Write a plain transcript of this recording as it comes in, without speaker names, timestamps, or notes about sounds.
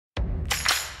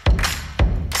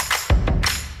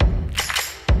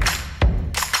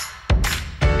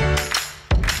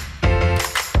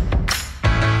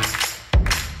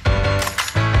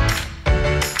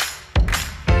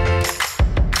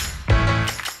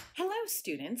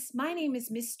students, my name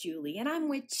is Miss Julie and I'm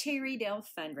with Cherrydale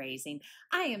Fundraising.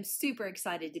 I am super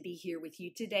excited to be here with you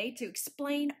today to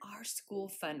explain our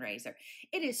school fundraiser.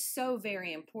 It is so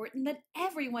very important that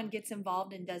everyone gets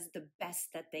involved and does the best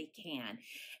that they can.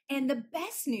 And the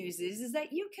best news is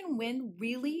that you can win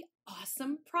really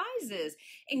awesome prizes,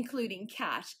 including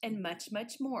cash and much,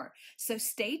 much more. So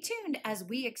stay tuned as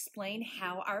we explain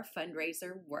how our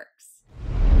fundraiser works.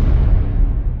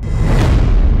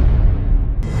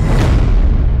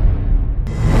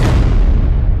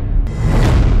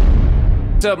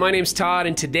 What's up? My name's Todd,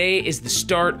 and today is the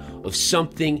start of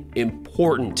something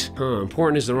important.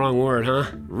 Important is the wrong word,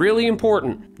 huh? Really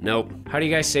important. Nope. How do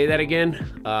you guys say that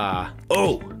again?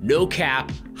 No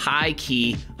cap, high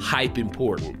key, hype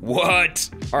important. What?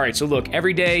 All right, so look,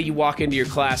 every day you walk into your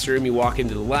classroom, you walk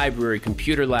into the library,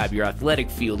 computer lab, your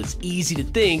athletic field, it's easy to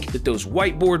think that those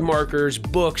whiteboard markers,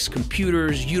 books,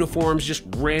 computers, uniforms just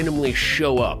randomly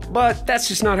show up. But that's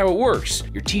just not how it works.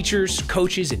 Your teachers,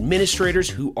 coaches, administrators,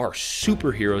 who are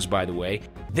superheroes, by the way,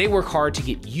 they work hard to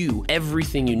get you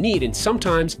everything you need, and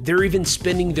sometimes they're even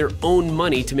spending their own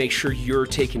money to make sure you're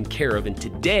taken care of. And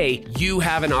today, you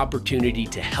have an opportunity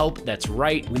to help. That's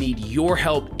right, we need your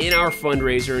help in our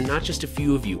fundraiser, and not just a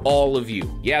few of you, all of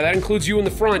you. Yeah, that includes you in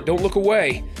the front, don't look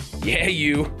away. Yeah,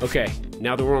 you. Okay,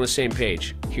 now that we're on the same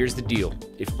page, here's the deal.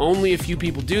 If only a few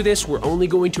people do this, we're only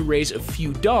going to raise a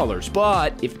few dollars,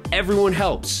 but if everyone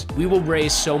helps, we will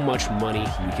raise so much money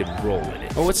we could roll in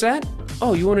it. Oh, what's that?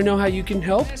 Oh, you want to know how you can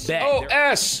help?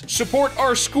 S, support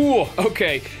our school.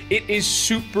 Okay, it is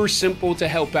super simple to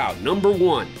help out. Number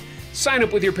one, sign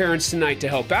up with your parents tonight to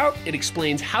help out. It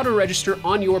explains how to register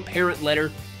on your parent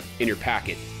letter in your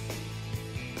packet.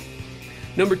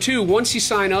 Number two, once you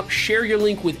sign up, share your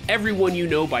link with everyone you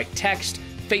know by text,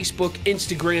 Facebook,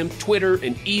 Instagram, Twitter,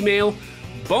 and email.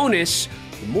 Bonus,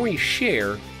 the more you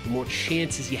share, the more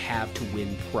chances you have to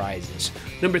win prizes.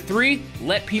 Number three,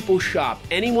 let people shop.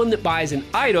 Anyone that buys an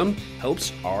item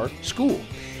helps our school.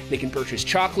 They can purchase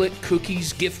chocolate,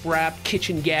 cookies, gift wrap,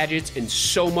 kitchen gadgets, and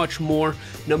so much more.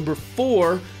 Number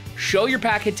four, show your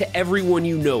packet to everyone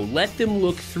you know. Let them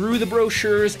look through the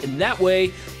brochures, and that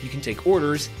way you can take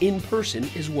orders in person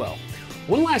as well.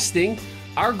 One last thing,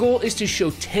 our goal is to show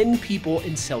 10 people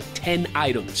and sell 10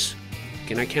 items.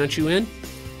 Can I count you in?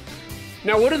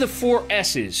 Now, what are the 4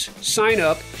 S's? Sign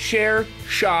up, share,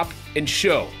 shop, and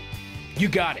show. You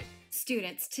got it.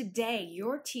 Students, today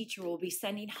your teacher will be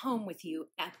sending home with you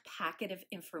a packet of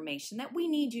information that we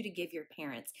need you to give your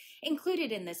parents.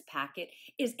 Included in this packet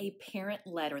is a parent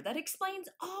letter that explains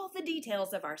all the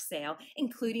details of our sale,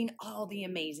 including all the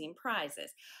amazing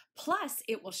prizes. Plus,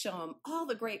 it will show them all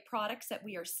the great products that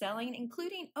we are selling,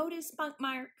 including Otis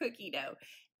Spunkmeyer cookie dough.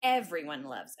 Everyone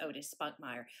loves Otis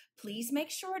Spunkmeyer. Please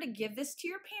make sure to give this to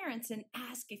your parents and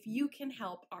ask if you can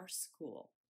help our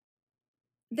school.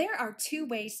 There are 2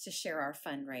 ways to share our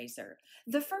fundraiser.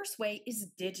 The first way is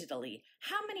digitally.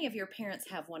 How many of your parents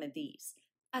have one of these?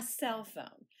 A cell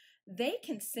phone. They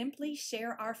can simply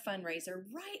share our fundraiser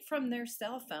right from their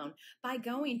cell phone by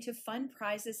going to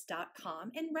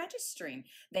fundprizes.com and registering.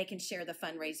 They can share the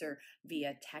fundraiser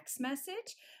via text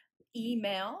message,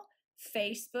 email,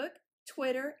 Facebook,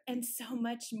 Twitter, and so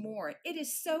much more. It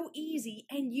is so easy,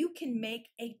 and you can make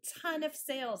a ton of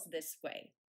sales this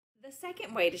way. The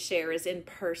second way to share is in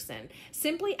person.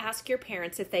 Simply ask your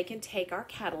parents if they can take our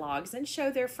catalogs and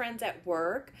show their friends at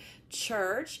work,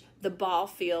 church, the ball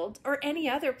field, or any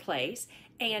other place,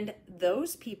 and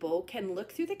those people can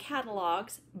look through the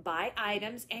catalogs, buy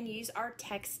items, and use our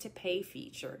text to pay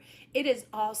feature. It is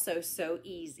also so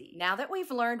easy. Now that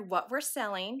we've learned what we're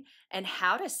selling and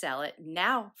how to sell it,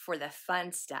 now for the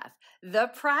fun stuff, the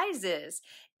prizes.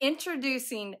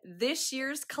 Introducing this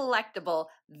year's collectible,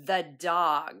 the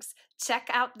dogs. Check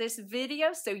out this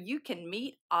video so you can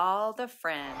meet all the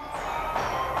friends.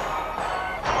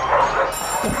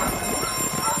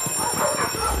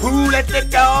 Who let the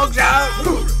dogs out?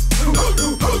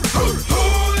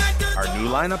 Our new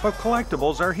lineup of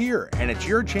collectibles are here, and it's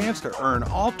your chance to earn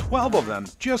all 12 of them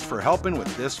just for helping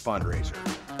with this fundraiser.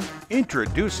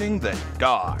 Introducing the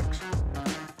dogs.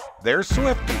 They're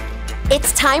Swifty.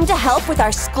 It's time to help with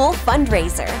our school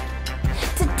fundraiser.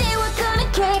 Today we're gonna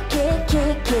kick it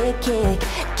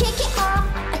off.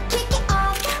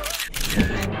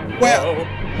 Well,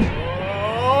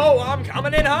 Oh, I'm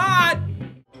coming in hot!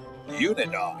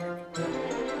 Unidog.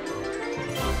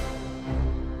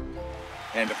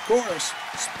 And of course,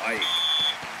 Spike.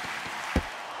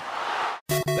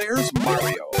 There's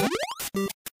Mario.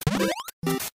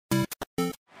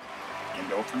 And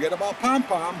don't forget about Pom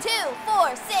Pom. 2,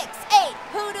 4, 6, 8.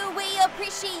 Who do we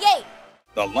appreciate?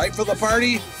 The life of the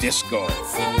party, Disco.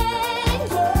 Sing,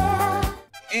 yeah.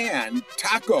 and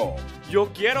Taco. Yo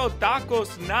quiero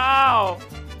tacos now.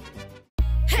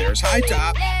 There's High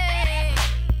Top,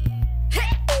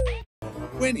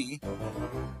 Winnie,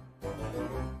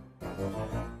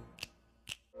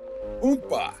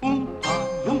 Oompa,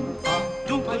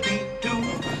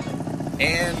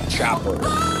 and Chopper.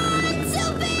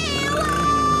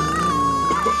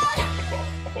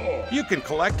 You can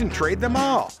collect and trade them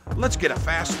all. Let's get a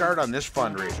fast start on this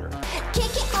fundraiser. Kick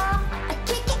it off,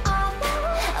 kick it off.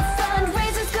 A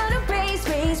fundraiser's gonna raise,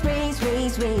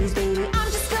 baby.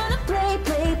 I'm just gonna play.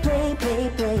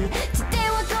 Today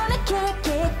we're gonna kick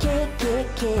it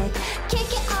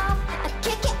off,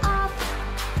 kick it off.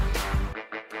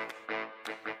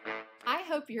 I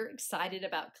hope you're excited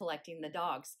about collecting the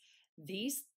dogs.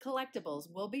 These collectibles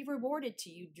will be rewarded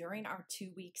to you during our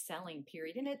 2-week selling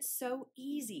period, and it's so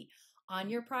easy. On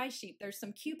your prize sheet, there's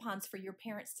some coupons for your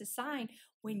parents to sign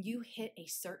when you hit a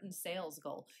certain sales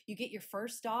goal. You get your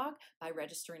first dog by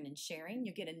registering and sharing.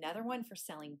 You get another one for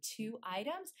selling 2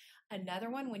 items, another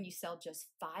one when you sell just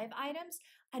 5 items,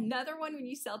 another one when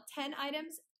you sell 10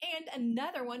 items, and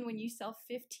another one when you sell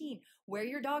 15. Wear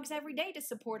your dogs every day to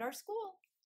support our school.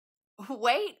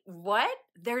 Wait, what?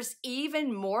 There's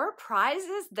even more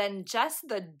prizes than just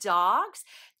the dogs?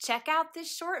 Check out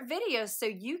this short video so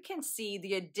you can see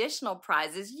the additional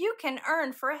prizes you can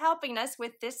earn for helping us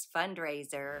with this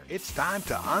fundraiser. It's time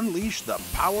to unleash the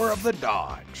power of the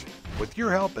dogs. With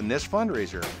your help in this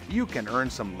fundraiser, you can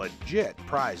earn some legit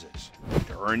prizes.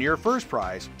 To earn your first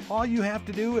prize, all you have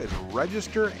to do is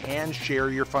register and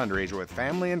share your fundraiser with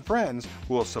family and friends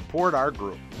who will support our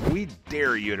group. We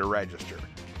dare you to register.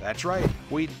 That's right,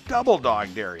 we double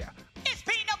dog dare you. It's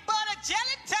peanut butter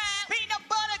jelly time! Peanut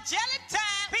butter jelly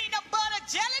time! Peanut butter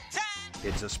jelly time!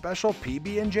 It's a special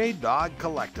PB&J dog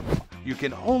collectible you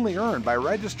can only earn by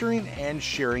registering and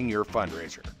sharing your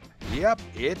fundraiser. Yep,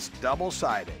 it's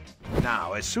double-sided.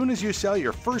 Now, as soon as you sell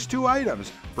your first 2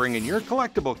 items, bring in your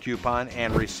collectible coupon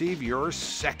and receive your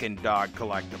second dog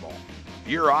collectible.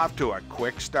 You're off to a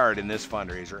quick start in this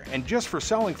fundraiser, and just for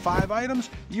selling 5 items,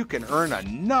 you can earn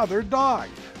another dog.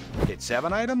 Hit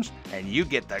 7 items, and you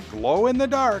get the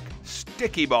glow-in-the-dark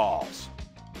sticky balls.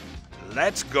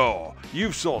 Let's go!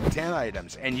 You've sold 10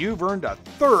 items, and you've earned a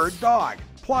 3rd dog,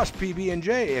 plus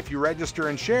PB&J if you register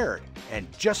and share it. And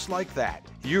just like that,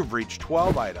 you've reached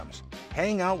 12 items.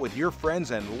 Hang out with your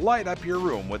friends and light up your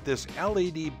room with this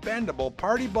LED bendable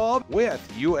party bulb with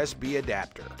USB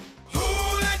adapter.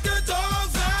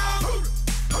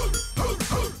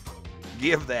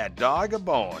 Give that dog a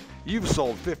bone. You've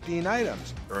sold 15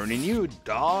 items, earning you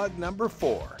dog number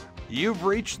 4. You've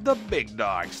reached the big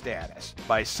dog status.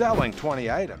 By selling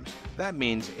 20 items, that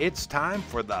means it's time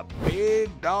for the big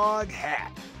dog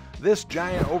hat. This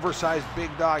giant oversized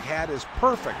big dog hat is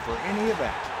perfect for any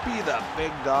event. Be the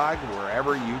big dog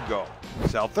wherever you go.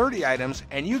 Sell 30 items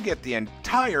and you get the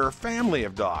entire family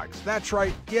of dogs. That's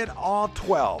right, get all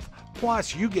 12.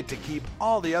 Plus, you get to keep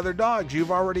all the other dogs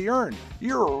you've already earned.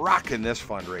 You're rocking this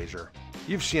fundraiser.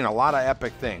 You've seen a lot of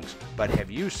epic things, but have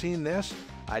you seen this?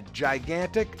 A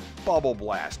gigantic bubble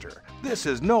blaster. This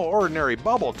is no ordinary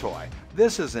bubble toy.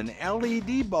 This is an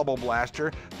LED bubble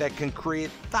blaster that can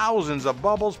create thousands of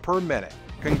bubbles per minute.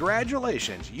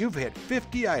 Congratulations, you've hit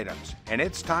 50 items, and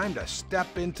it's time to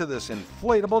step into this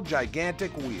inflatable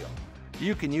gigantic wheel.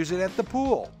 You can use it at the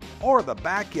pool or the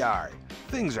backyard.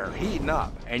 Things are heating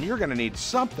up, and you're gonna need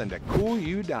something to cool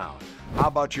you down. How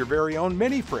about your very own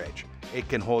mini fridge? It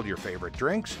can hold your favorite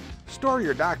drinks, store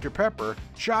your Dr. Pepper,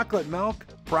 chocolate milk,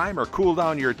 prime or cool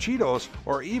down your Cheetos,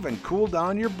 or even cool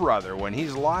down your brother when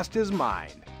he's lost his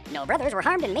mind. No brothers were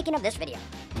harmed in making of this video.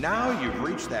 Now you've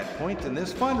reached that point in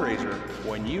this fundraiser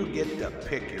when you get to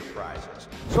pick your prizes.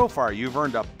 So far you've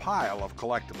earned a pile of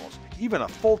collectibles, even a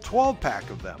full 12-pack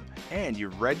of them. And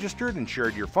you've registered and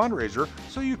shared your fundraiser,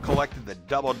 so you collected the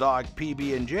Double Dog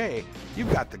PB&J,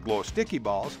 you've got the glow sticky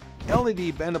balls,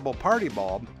 LED bendable party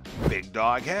bulb, big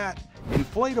dog hat,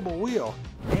 inflatable wheel,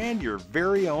 and your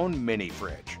very own mini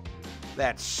fridge.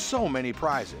 That's so many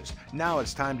prizes. Now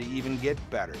it's time to even get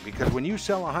better, because when you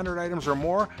sell 100 items or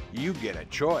more, you get a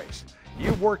choice.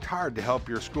 You've worked hard to help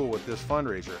your school with this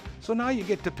fundraiser, so now you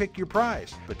get to pick your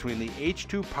prize between the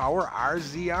H2 Power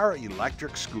RZR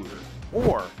electric scooter,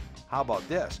 or how about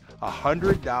this, a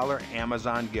 $100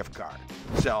 Amazon gift card.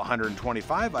 Sell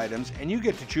 125 items and you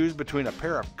get to choose between a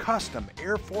pair of custom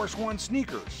Air Force One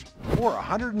sneakers or a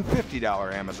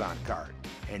 $150 Amazon card.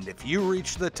 And if you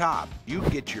reach the top, you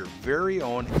get your very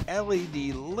own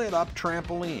LED lit up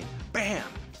trampoline. Bam!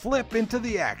 Flip into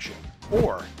the action.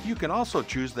 Or you can also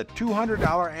choose the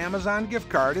 $200 Amazon gift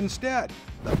card instead.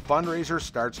 The fundraiser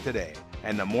starts today.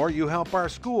 And the more you help our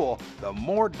school, the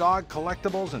more dog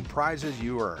collectibles and prizes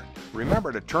you earn.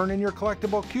 Remember to turn in your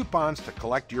collectible coupons to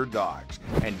collect your dogs.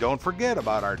 And don't forget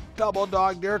about our Double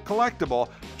Dog Dare collectible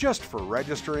just for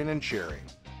registering and sharing.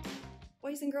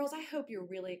 Boys and girls, I hope you're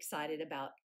really excited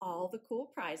about all the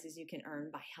cool prizes you can earn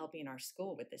by helping our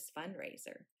school with this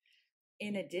fundraiser.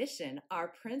 In addition, our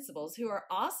principals, who are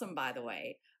awesome by the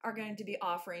way, are going to be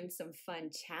offering some fun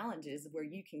challenges where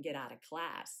you can get out of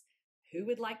class. Who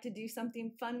would like to do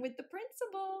something fun with the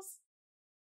principals?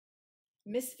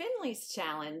 Miss Finley's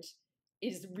challenge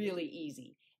is really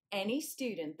easy. Any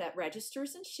student that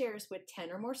registers and shares with 10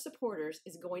 or more supporters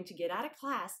is going to get out of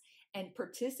class and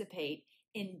participate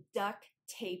in duct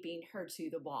taping her to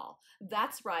the wall.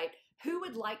 That's right. Who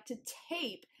would like to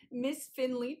tape Miss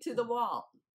Finley to the wall?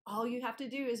 All you have to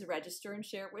do is register and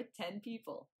share it with 10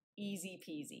 people. Easy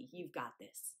peasy. You've got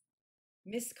this.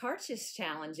 Miss Karch's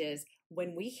challenge is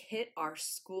when we hit our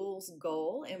school's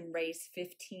goal and raise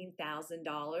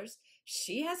 $15,000,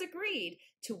 she has agreed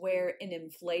to wear an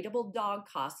inflatable dog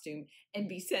costume and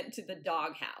be sent to the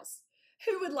doghouse.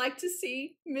 Who would like to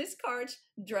see Miss Karch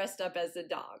dressed up as a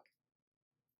dog?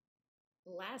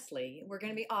 Lastly, we're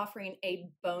going to be offering a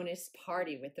bonus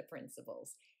party with the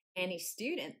principals. Any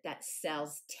student that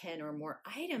sells 10 or more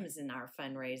items in our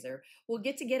fundraiser will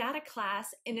get to get out of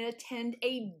class and attend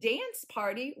a dance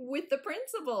party with the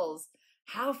principals.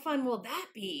 How fun will that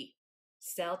be?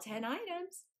 Sell 10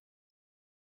 items.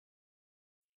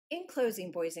 In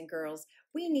closing, boys and girls,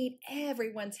 we need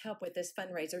everyone's help with this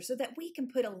fundraiser so that we can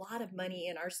put a lot of money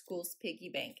in our school's piggy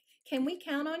bank. Can we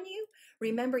count on you?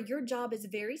 Remember, your job is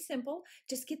very simple.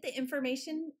 Just get the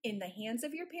information in the hands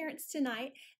of your parents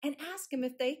tonight and ask them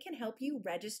if they can help you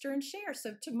register and share.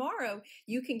 So tomorrow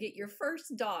you can get your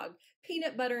first dog,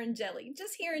 Peanut Butter and Jelly.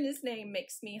 Just hearing his name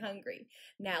makes me hungry.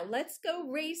 Now let's go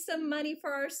raise some money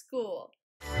for our school.